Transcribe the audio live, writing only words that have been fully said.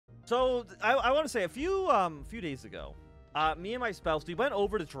So I want to say a few days ago, me and my spouse, we went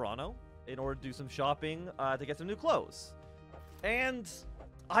over to Toronto in order to do some shopping to get some new clothes. And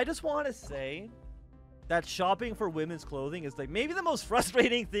I just want to say that shopping for women's clothing is like maybe the most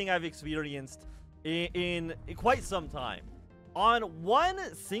frustrating thing I've experienced in quite some time. On one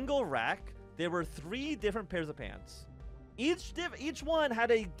single rack, there were 3 different pairs of pants. Each one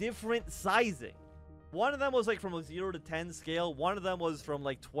had a different sizing. One of them was like from a 0 to 10 scale. One of them was from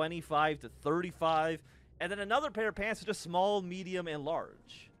like 25 to 35. And then another pair of pants was just small, medium, and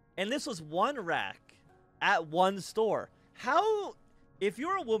large. And this was one rack at one store. How, if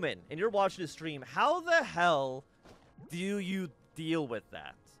you're a woman and you're watching this stream, how the hell do you deal with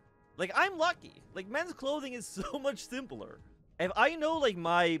that? Like, I'm lucky. Like, men's clothing is so much simpler. If I know like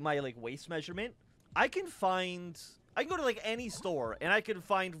my like waist measurement, I can go to like any store and I can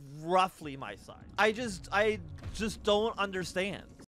find roughly my size. I just don't understand.